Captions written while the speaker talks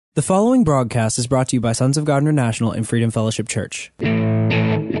The following broadcast is brought to you by Sons of God International and Freedom Fellowship Church. Hello,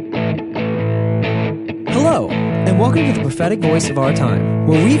 and welcome to the prophetic voice of our time,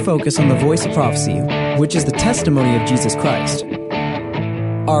 where we focus on the voice of prophecy, which is the testimony of Jesus Christ.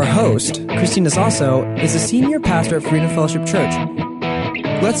 Our host, Christina Sasso, is a senior pastor at Freedom Fellowship Church.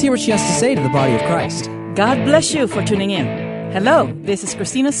 Let's hear what she has to say to the body of Christ. God bless you for tuning in. Hello, this is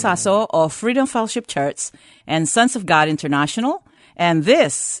Christina Sasso of Freedom Fellowship Church and Sons of God International, and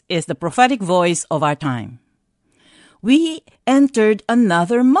this is the prophetic voice of our time. We entered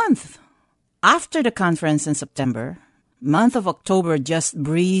another month. After the conference in September, month of October just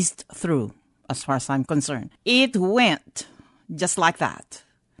breezed through, as far as I'm concerned. It went just like that.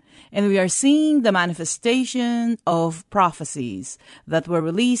 And we are seeing the manifestation of prophecies that were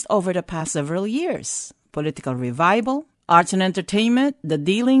released over the past several years. Political revival, arts and entertainment, the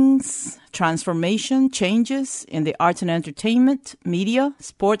dealings, transformation, changes in the arts and entertainment, media,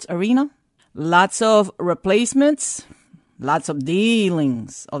 sports arena. Lots of replacements, lots of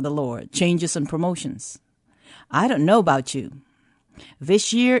dealings of the Lord, changes and promotions. I don't know about you.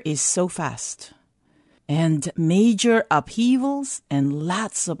 This year is so fast. And major upheavals and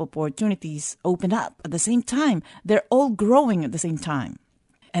lots of opportunities open up at the same time. They're all growing at the same time.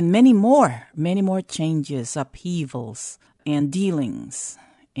 And many more changes, upheavals, and dealings,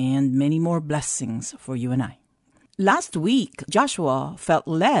 and many more blessings for you and I. Last week, Joshua felt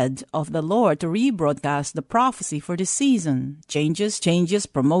led of the Lord to rebroadcast the prophecy for this season, changes,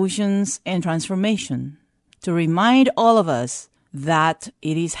 promotions, and transformation, to remind all of us that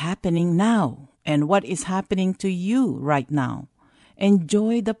it is happening now, and what is happening to you right now.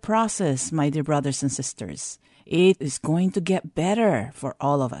 Enjoy the process, my dear brothers and sisters. It is going to get better for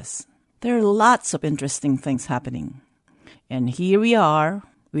all of us. There are lots of interesting things happening. And here we are.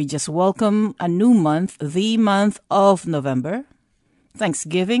 We just welcome a new month, the month of November.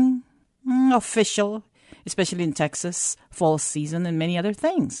 Thanksgiving, official, especially in Texas, fall season, and many other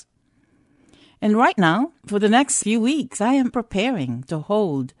things. And right now, for the next few weeks, I am preparing to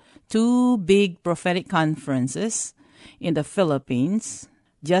hold 2 big prophetic conferences in the Philippines,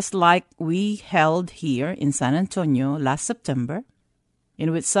 just like we held here in San Antonio last September,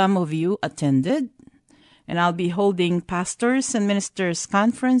 in which some of you attended. And I'll be holding pastors and ministers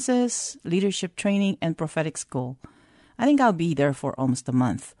conferences, leadership training, and prophetic school. I think I'll be there for almost a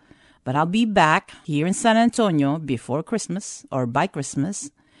month. But I'll be back here in San Antonio before Christmas or by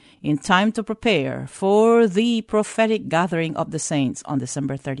Christmas, in time to prepare for the prophetic gathering of the saints on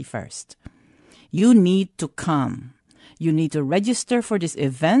December 31st. You need to come. You need to register for this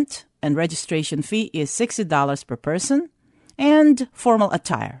event, and registration fee is $60 per person and formal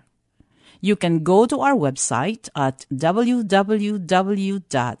attire. You can go to our website at www.sogmi.org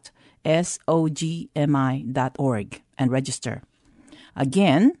and register.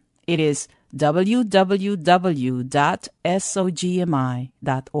 Again, it is www.sogmi.org.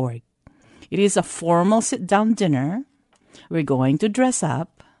 It is a formal sit-down dinner. We're going to dress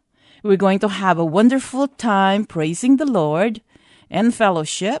up. We're going to have a wonderful time praising the Lord and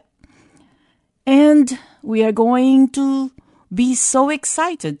fellowship. And we are going to be so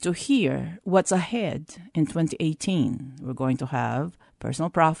excited to hear what's ahead in 2018. We're going to have personal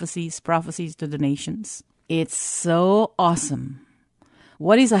prophecies to the nations. It's so awesome.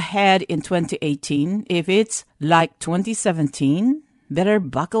 What is ahead in 2018? If it's like 2017, better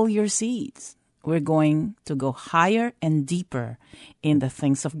buckle your seats. We're going to go higher and deeper in the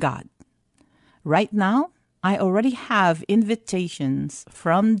things of God. Right now, I already have invitations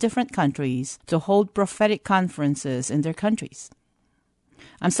from different countries to hold prophetic conferences in their countries.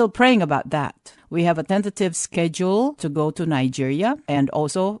 I'm still praying about that. We have a tentative schedule to go to Nigeria and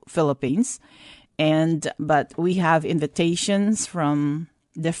also Philippines. But we have invitations from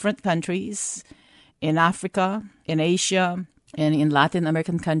different countries in Africa, in Asia, and in Latin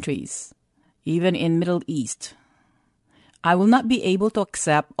American countries, even in Middle East. I will not be able to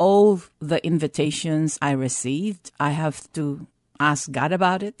accept all the invitations I received. I have to ask God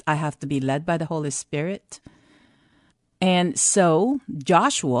about it. I have to be led by the Holy Spirit. And so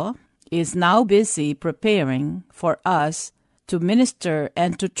Joshua is now busy preparing for us to minister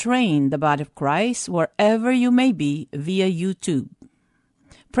and to train the body of Christ wherever you may be via YouTube.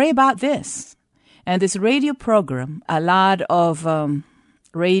 Pray about this. And this radio program, a lot of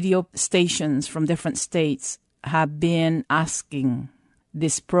radio stations from different states have been asking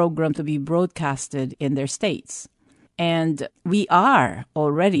this program to be broadcasted in their states. And we are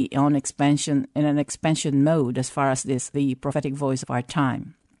already in an expansion mode as far as the prophetic voice of our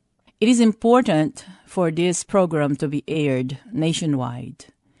time. It is important for this program to be aired nationwide.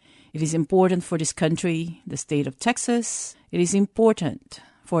 It is important for this country, the state of Texas. It is important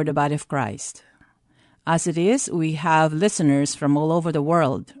for the body of Christ. As it is, we have listeners from all over the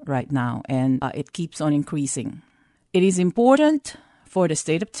world right now, and it keeps on increasing. It is important for the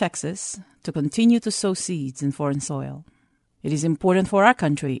state of Texas to continue to sow seeds in foreign soil. It is important for our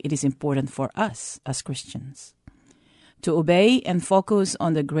country. It is important for us as Christians to obey and focus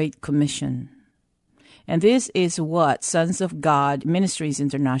on the Great Commission. And this is what Sons of God Ministries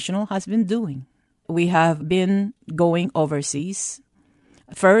International has been doing. We have been going overseas.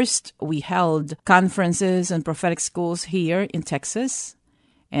 First, we held conferences and prophetic schools here in Texas,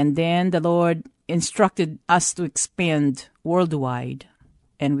 and then the Lord instructed us to expand worldwide,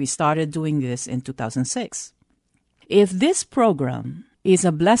 and we started doing this in 2006. If this program is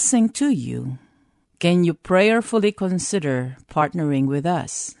a blessing to you, can you prayerfully consider partnering with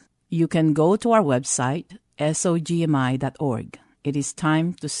us? You can go to our website, sogmi.org. It is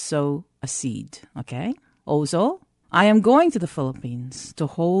time to sow a seed, okay? Also, I am going to the Philippines to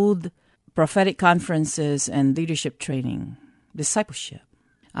hold prophetic conferences and leadership training, discipleship.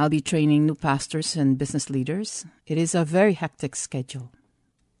 I'll be training new pastors and business leaders. It is a very hectic schedule.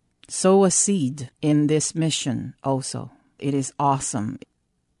 Sow a seed in this mission also. It is awesome.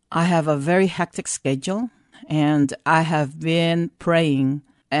 I have a very hectic schedule, and I have been praying,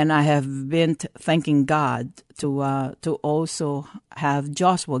 and I have been thanking God to also have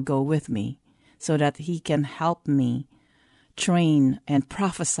Joshua go with me, so that he can help me train and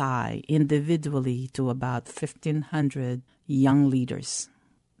prophesy individually to about 1,500 young leaders.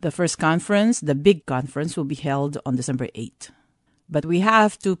 The first conference, the big conference, will be held on December 8th. But we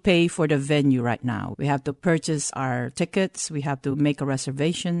have to pay for the venue right now. We have to purchase our tickets, we have to make a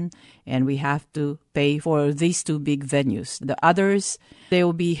reservation, and we have to pay for these two big venues. The others, they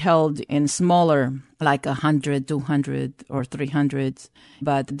will be held in smaller, like 100, 200, or 300,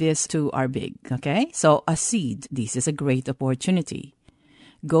 but these two are big, okay? So a seed, this is a great opportunity.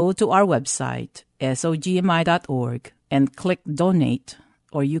 Go to our website, sogmi.org, and click Donate,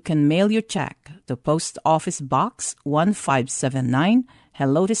 or you can mail your check to Post Office Box 1579,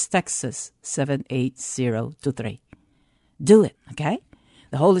 Helotes, Texas 78023. Do it, okay?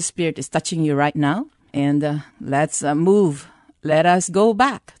 The Holy Spirit is touching you right now, and let's move. Let us go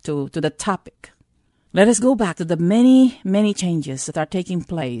back to the topic. Let us go back to the many, many changes that are taking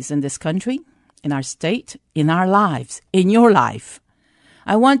place in this country, in our state, in our lives, in your life.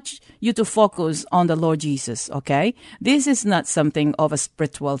 I want you to focus on the Lord Jesus, okay? This is not something of a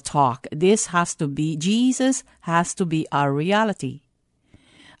spiritual talk. Jesus has to be our reality.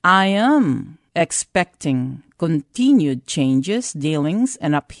 I am expecting continued changes, dealings,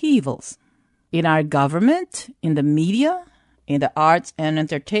 and upheavals in our government, in the media, in the arts and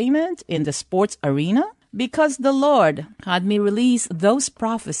entertainment, in the sports arena, because the Lord had me release those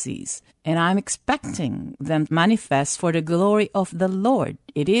prophecies, and I'm expecting them to manifest for the glory of the Lord.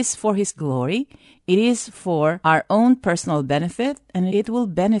 It is for His glory, it is for our own personal benefit, and it will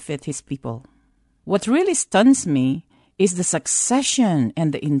benefit His people. What really stuns me is the succession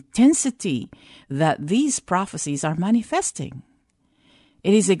and the intensity that these prophecies are manifesting.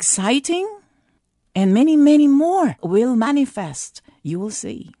 It is exciting, and many, many more will manifest. You will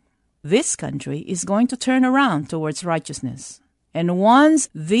see. This country is going to turn around towards righteousness. And once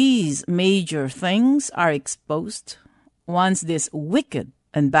these major things are exposed, once these wicked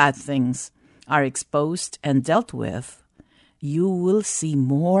and bad things are exposed and dealt with, you will see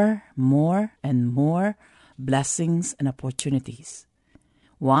more and more blessings and opportunities.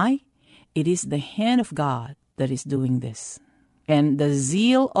 Why? It is the hand of God that is doing this. And the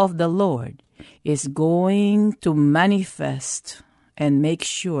zeal of the Lord is going to manifest and make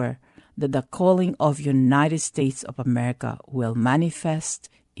sure that the calling of United States of America will manifest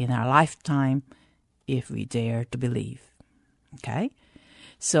in our lifetime if we dare to believe. Okay?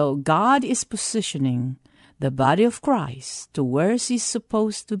 So God is positioning the body of Christ to where she's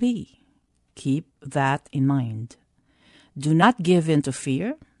supposed to be. Keep that in mind. Do not give in to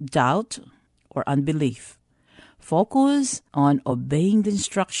fear, doubt, or unbelief. Focus on obeying the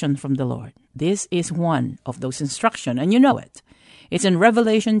instruction from the Lord. This is one of those instructions, and you know it. It's in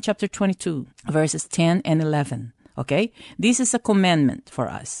Revelation chapter 22, verses 10 and 11. Okay? This is a commandment for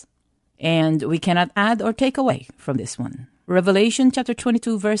us, and we cannot add or take away from this one. Revelation chapter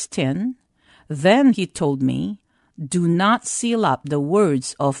 22, verse 10, Then he told me, Do not seal up the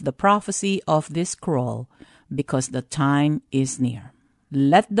words of the prophecy of this scroll, because the time is near.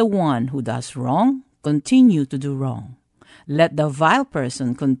 Let the one who does wrong continue to do wrong. Let the vile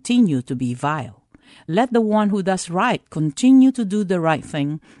person continue to be vile. Let the one who does right continue to do the right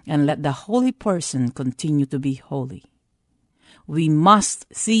thing, and let the holy person continue to be holy. We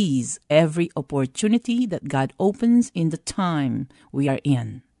must seize every opportunity that God opens in the time we are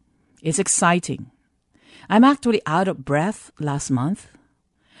in. It's exciting. I'm actually out of breath last month.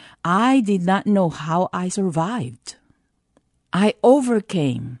 I did not know how I survived. I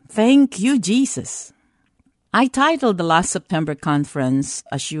overcame. Thank you, Jesus. I titled the last September conference,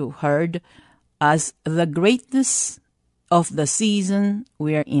 as you heard, as The Greatness of the Season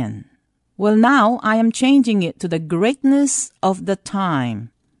We're In. Well, now I am changing it to the greatness of the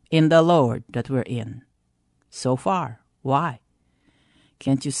time in the Lord that we're in. So far. Why?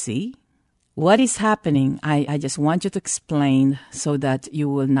 Can't you see? What is happening, I just want you to explain so that you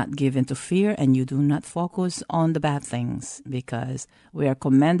will not give in to fear and you do not focus on the bad things, because we are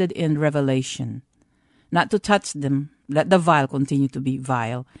commanded in Revelation not to touch them, let the vile continue to be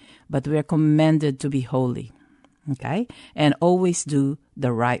vile, but we are commanded to be holy, okay? And always do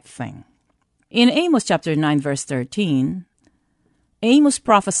the right thing. In Amos chapter 9, verse 13, Amos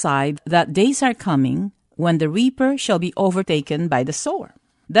prophesied that days are coming when the reaper shall be overtaken by the sower.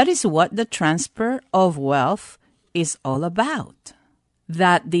 That is what the transfer of wealth is all about.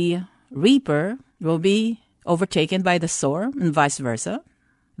 That the reaper will be overtaken by the sower and vice versa.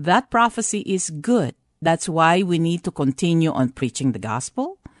 That prophecy is good. That's why we need to continue on preaching the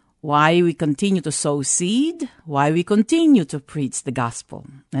gospel, why we continue to sow seed, why we continue to preach the gospel,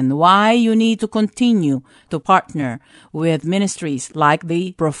 and why you need to continue to partner with ministries like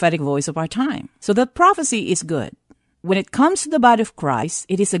the Prophetic Voice of Our Time. So the prophecy is good. When it comes to the body of Christ,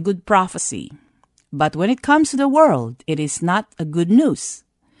 it is a good prophecy. But when it comes to the world, it is not a good news.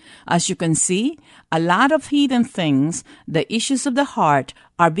 As you can see, a lot of hidden things, the issues of the heart,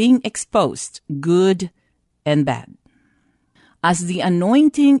 are being exposed, good and bad. As the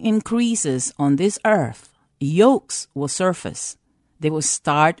anointing increases on this earth, yokes will surface. They will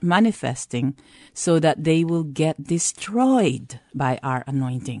start manifesting so that they will get destroyed by our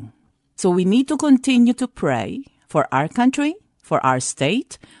anointing. So we need to continue to pray for our country, for our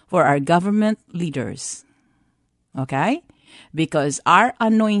state, for our government leaders. Okay? Because our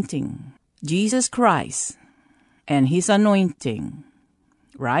anointing, Jesus Christ and His anointing,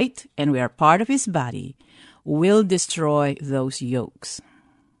 right? And we are part of His body, will destroy those yokes.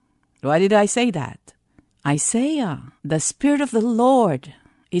 Why did I say that? Isaiah, the Spirit of the Lord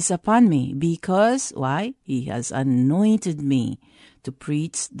is upon me because, why? He has anointed me to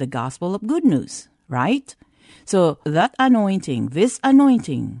preach the gospel of good news, right? So that anointing, this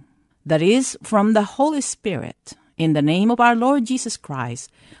anointing that is from the Holy Spirit, in the name of our Lord Jesus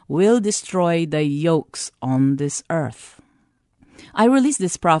Christ, will destroy the yokes on this earth. I released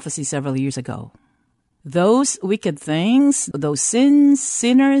this prophecy several years ago. Those wicked things, those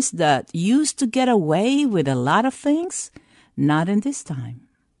sinners that used to get away with a lot of things, not in this time.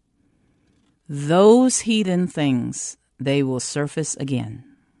 Those hidden things, they will surface again.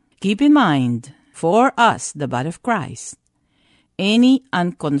 Keep in mind, for us, the body of Christ, any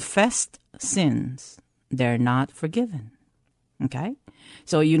unconfessed sins, they're not forgiven. Okay?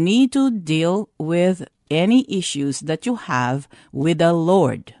 So you need to deal with any issues that you have with the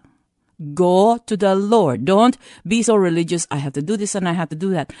Lord. Go to the Lord. Don't be so religious. I have to do this and I have to do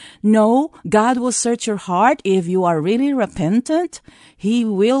that. No, God will search your heart. If you are really repentant, He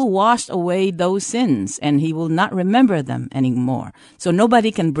will wash away those sins and He will not remember them anymore. So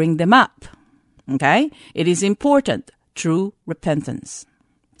nobody can bring them up. Okay? It is important. True repentance.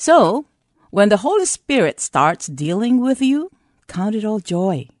 So, when the Holy Spirit starts dealing with you, count it all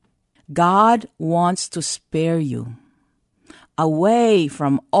joy. God wants to spare you away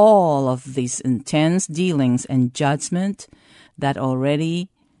from all of these intense dealings and judgment that already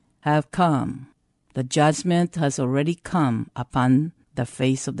have come. The judgment has already come upon the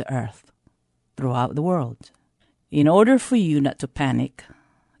face of the earth throughout the world. In order for you not to panic,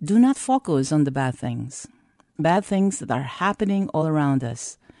 do not focus on the bad things that are happening all around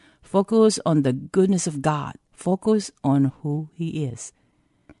us. Focus on the goodness of God. Focus on who He is.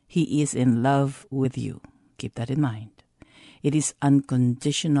 He is in love with you. Keep that in mind. It is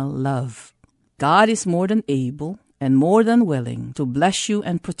unconditional love. God is more than able and more than willing to bless you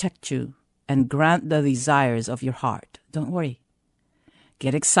and protect you and grant the desires of your heart. Don't worry.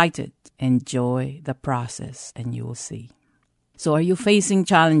 Get excited. Enjoy the process and you will see. So are you facing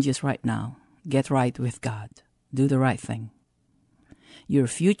challenges right now? Get right with God. Do the right thing. Your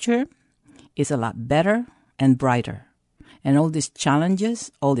future is a lot better and brighter. And all these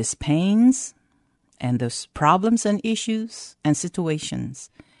challenges, all these pains, and those problems and issues and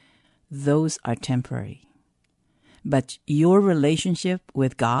situations, those are temporary. But your relationship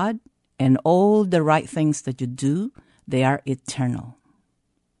with God and all the right things that you do, they are eternal.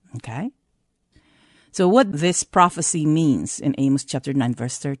 Okay? So what this prophecy means in Amos chapter 9,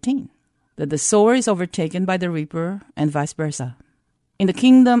 verse 13, that the sower is overtaken by the reaper and vice versa. In the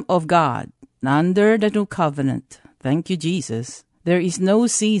kingdom of God, under the new covenant, thank you, Jesus, there is no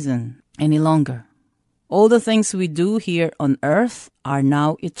season any longer. All the things we do here on earth are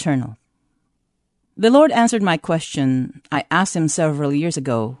now eternal. The Lord answered my question I asked him several years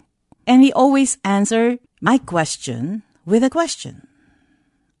ago, and he always answered my question with a question.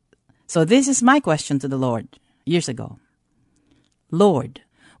 So this is my question to the Lord years ago. Lord,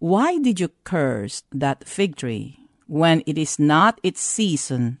 why did you curse that fig tree when it is not its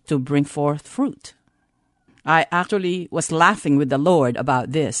season to bring forth fruit? I actually was laughing with the Lord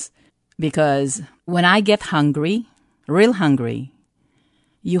about this because when I get hungry, real hungry,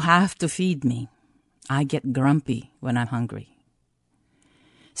 you have to feed me. I get grumpy when I'm hungry.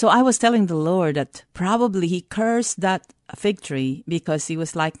 So I was telling the Lord that probably he cursed that fig tree because he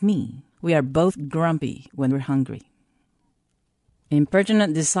was like me. We are both grumpy when we're hungry.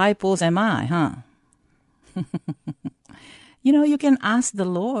 Impertinent disciples am I, huh? You can ask the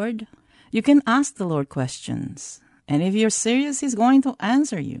Lord. You can ask the Lord questions. And if you're serious, he's going to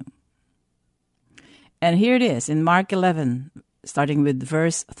answer you. And here it is in Mark 11, starting with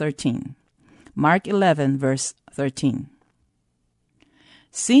verse 13. Mark 11, verse 13.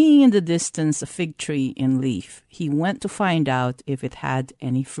 Seeing in the distance a fig tree in leaf, he went to find out if it had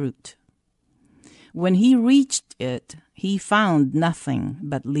any fruit. When he reached it, he found nothing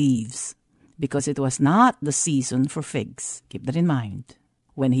but leaves, because it was not the season for figs. Keep that in mind.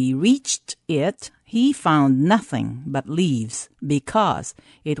 When he reached it, he found nothing but leaves, because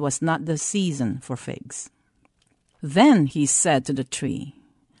it was not the season for figs. Then he said to the tree,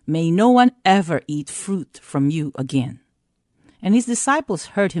 May no one ever eat fruit from you again. And his disciples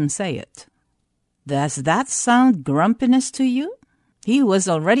heard him say it. Does that sound grumpiness to you? He was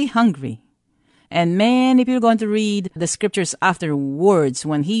already hungry. And many people are going to read the scriptures afterwards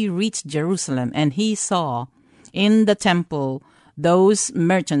when he reached Jerusalem and he saw in the temple those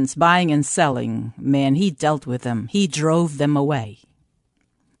merchants buying and selling. Man, he dealt with them. He drove them away.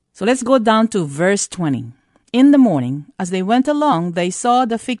 So let's go down to verse 20. In the morning, as they went along, they saw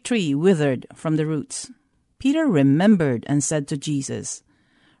the fig tree withered from the roots. Peter remembered and said to Jesus,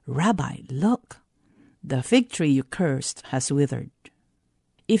 Rabbi, look, the fig tree you cursed has withered.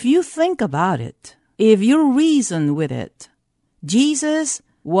 If you think about it, if you reason with it, Jesus,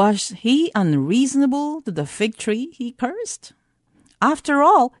 was he unreasonable to the fig tree he cursed? After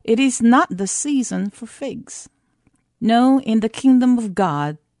all, it is not the season for figs. No, in the kingdom of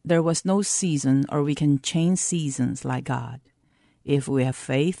God, there was no season, or we can change seasons like God, if we have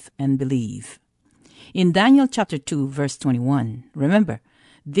faith and believe. In Daniel chapter 2, verse 21, remember,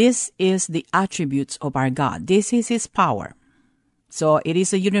 this is the attributes of our God. This is his power. So it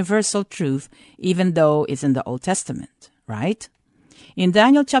is a universal truth, even though it's in the Old Testament, right? In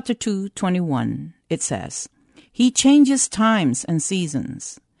Daniel chapter 2, 21, it says, He changes times and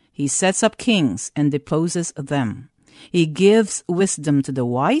seasons. He sets up kings and deposes them. He gives wisdom to the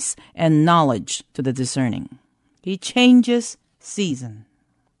wise and knowledge to the discerning. He changes season.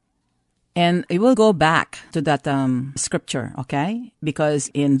 And it will go back to that scripture, okay? Because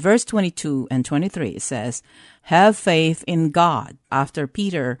in verse 22 and 23, it says, Have faith in God. After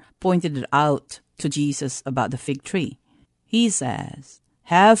Peter pointed it out to Jesus about the fig tree, he says,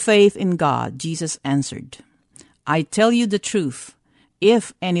 Have faith in God. Jesus answered, I tell you the truth.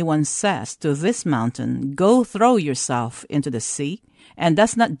 If anyone says to this mountain, Go throw yourself into the sea, and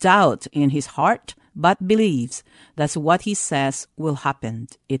does not doubt in his heart, but believes that what he says will happen,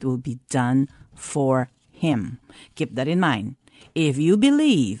 it will be done for him. Keep that in mind. If you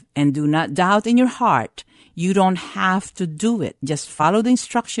believe and do not doubt in your heart, you don't have to do it. Just follow the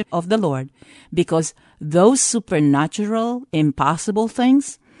instruction of the Lord, because those supernatural, impossible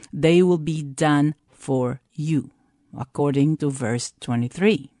things, they will be done for you, according to verse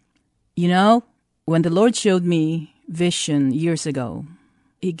 23. When the Lord showed me vision years ago,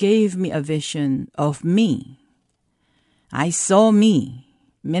 He gave me a vision of me. I saw me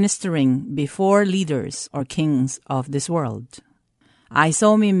ministering before leaders or kings of this world. I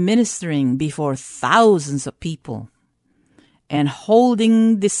saw me ministering before thousands of people and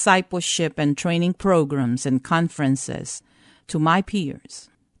holding discipleship and training programs and conferences to my peers,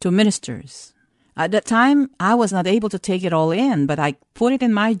 to ministers. At that time, I was not able to take it all in, but I put it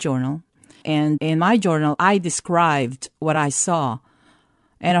in my journal. And in my journal, I described what I saw.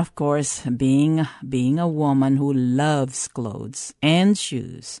 And of course, being a woman who loves clothes and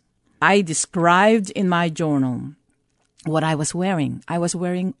shoes, I described in my journal what I was wearing. I was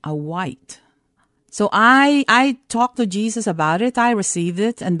wearing a white So I talked to Jesus about it. I received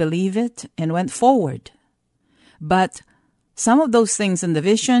it and believed it and went forward. But some of those things in the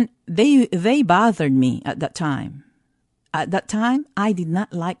vision, they bothered me at that time. At that time, I did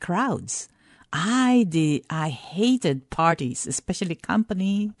not like crowds. I hated parties, especially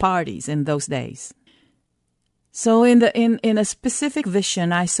company parties in those days. So in a specific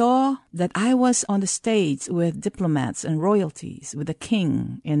vision, I saw that I was on the stage with diplomats and royalties, with the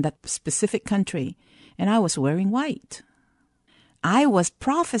king in that specific country, and I was wearing white. I was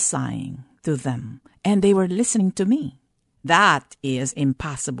prophesying to them, and they were listening to me. That is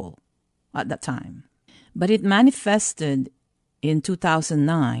impossible at that time. But it manifested in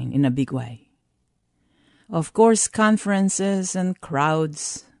 2009 in a big way. Of course, conferences and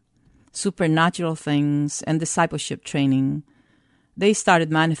crowds, supernatural things, and discipleship training, they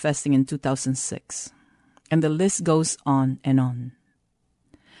started manifesting in 2006. And the list goes on and on.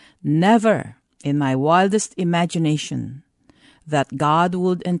 Never in my wildest imagination that God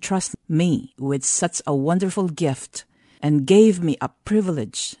would entrust me with such a wonderful gift and gave me a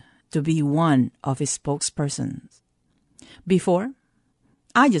privilege to be one of His spokespersons. Before,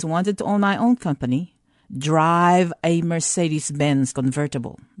 I just wanted to own my own company, drive a Mercedes-Benz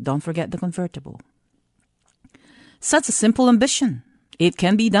convertible. Don't forget the convertible. Such a simple ambition. It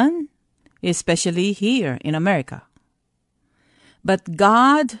can be done, especially here in America. But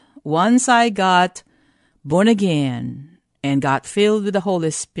God, once I got born again and got filled with the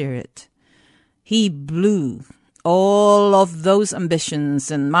Holy Spirit, He blew all of those ambitions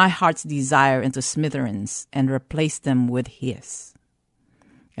and my heart's desire into smithereens and replaced them with His.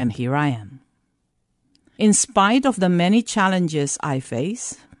 And here I am. In spite of the many challenges I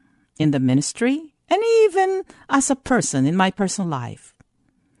face in the ministry and even as a person in my personal life,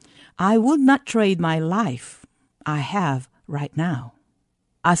 I would not trade my life I have right now.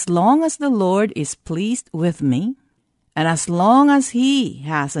 As long as the Lord is pleased with me, and as long as He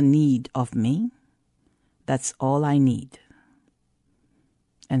has a need of me, that's all I need.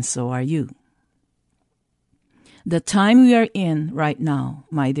 And so are you. The time we are in right now,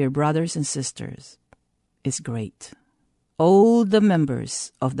 my dear brothers and sisters, is great. All the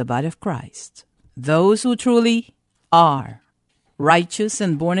members of the body of Christ, those who truly are righteous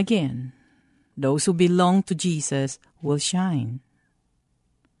and born again, those who belong to Jesus, will shine.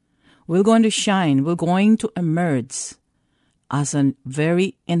 We're going to shine. We're going to emerge as a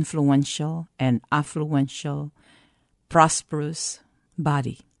very influential and affluential, prosperous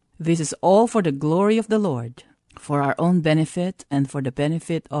body. This is all for the glory of the Lord, for our own benefit and for the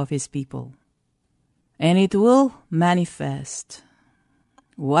benefit of His people. And it will manifest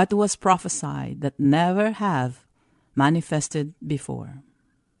what was prophesied that never have manifested before.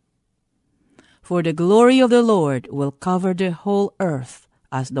 For the glory of the Lord will cover the whole earth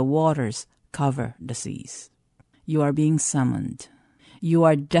as the waters cover the seas. You are being summoned. You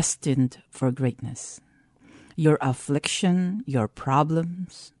are destined for greatness. Your affliction, your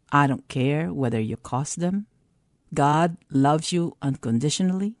problems, I don't care whether you cause them. God loves you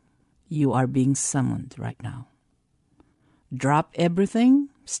unconditionally. You are being summoned right now. Drop everything,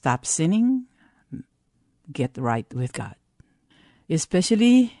 stop sinning, get right with God.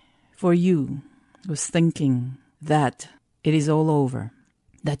 Especially for you who's thinking that it is all over,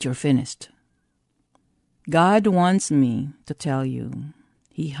 that you're finished. God wants me to tell you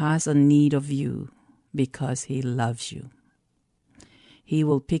He has a need of you because He loves you. He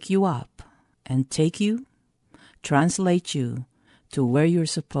will pick you up and take you, translate you to where you're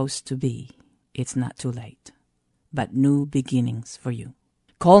supposed to be. It's not too late, but new beginnings for you.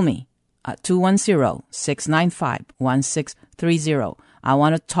 Call me at 210-695-1630. I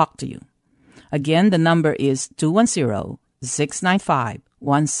want to talk to you. Again, the number is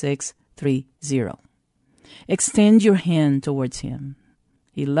 210-695-1630. Extend your hand towards Him.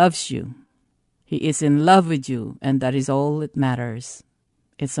 He loves you. He is in love with you, and that is all that matters.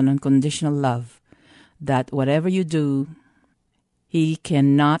 It's an unconditional love that whatever you do, He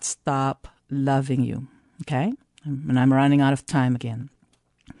cannot stop loving you. Okay? And I'm running out of time again.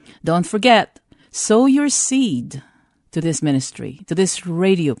 Don't forget, sow your seed to this ministry, to this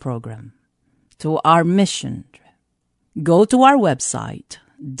radio program, to our mission. Go to our website,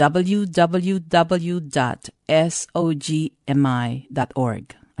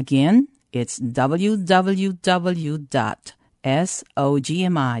 www.sogmi.org. Again, it's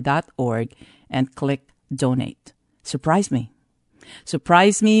www.sogmi.org and click donate. Surprise me.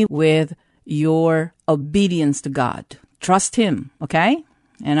 Surprise me with your obedience to God. Trust Him, okay?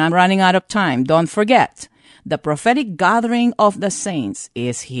 And I'm running out of time. Don't forget, the prophetic gathering of the saints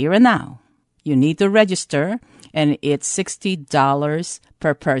is here and now. You need to register, and it's $60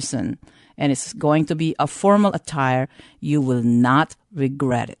 per person. and it's going to be a formal attire. You will not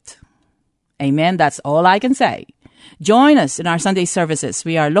regret it. Amen. That's all I can say. Join us in our Sunday services.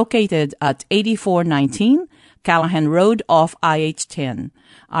 We are located at 8419 Callahan Road off IH-10.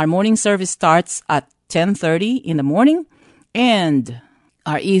 Our morning service starts at 10:30 in the morning and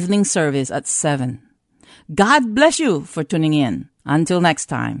our evening service at 7. God bless you for tuning in. Until next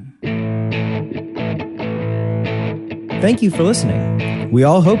time. Thank you for listening. We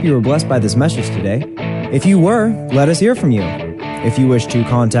all hope you were blessed by this message today. If you were, let us hear from you. If you wish to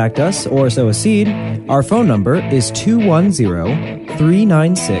contact us or sow a seed, our phone number is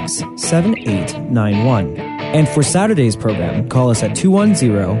 210-396-7891. And for Saturday's program, call us at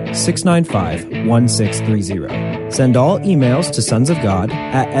 210-695-1630. Send all emails to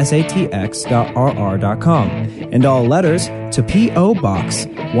sonsofgod@satx.rr.com and all letters to P.O. Box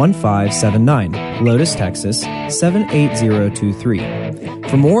 1579, Lotus, Texas 78023.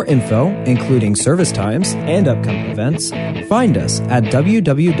 For more info, including service times and upcoming events, find us at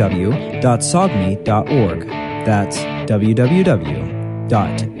www.sogmi.org. That's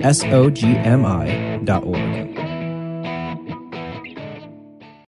www.sogmi.org.